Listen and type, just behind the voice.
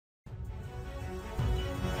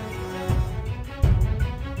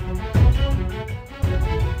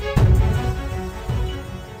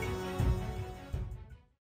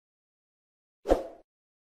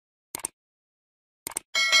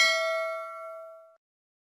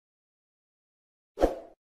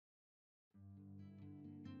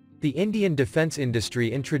The Indian defense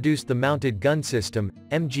industry introduced the Mounted Gun System,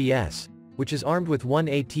 MGS, which is armed with one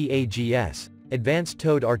ATAGS, Advanced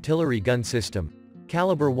Towed Artillery Gun System,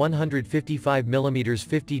 caliber 155 mm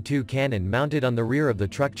 52 cannon mounted on the rear of the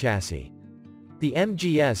truck chassis. The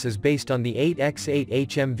MGS is based on the 8x8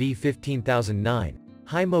 HMV 15009,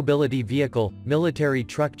 high-mobility vehicle, military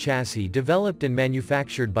truck chassis developed and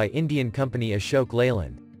manufactured by Indian company Ashok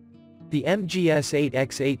Leyland. The MGS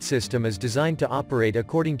 8x8 system is designed to operate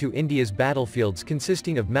according to India's battlefields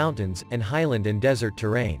consisting of mountains, and highland and desert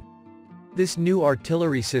terrain. This new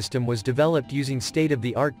artillery system was developed using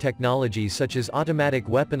state-of-the-art technologies such as automatic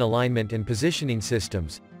weapon alignment and positioning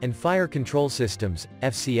systems, and fire control systems,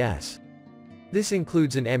 FCS. This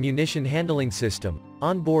includes an ammunition handling system,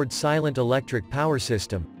 onboard silent electric power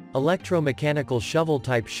system, electromechanical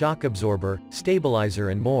shovel-type shock absorber, stabilizer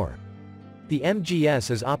and more. The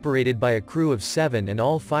MGS is operated by a crew of 7 and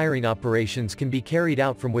all firing operations can be carried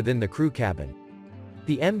out from within the crew cabin.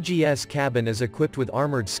 The MGS cabin is equipped with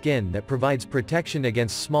armored skin that provides protection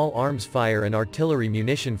against small arms fire and artillery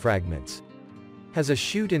munition fragments. Has a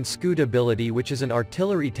shoot and scoot ability, which is an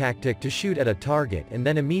artillery tactic to shoot at a target and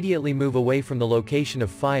then immediately move away from the location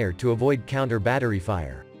of fire to avoid counter-battery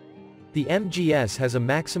fire. The MGS has a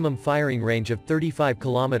maximum firing range of 35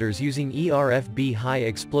 km using ERFB High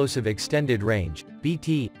Explosive Extended Range,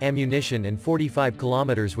 BT, ammunition and 45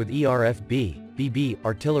 km with ERFB, BB,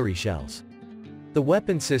 artillery shells. The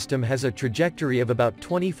weapon system has a trajectory of about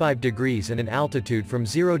 25 degrees and an altitude from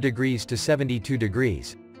 0 degrees to 72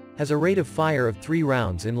 degrees. Has a rate of fire of 3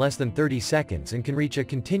 rounds in less than 30 seconds and can reach a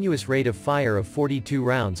continuous rate of fire of 42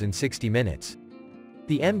 rounds in 60 minutes.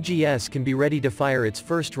 The MGS can be ready to fire its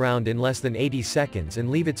first round in less than 80 seconds and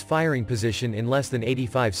leave its firing position in less than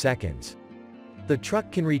 85 seconds. The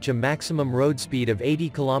truck can reach a maximum road speed of 80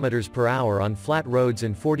 km per hour on flat roads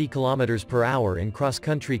and 40 km per hour in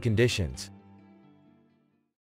cross-country conditions.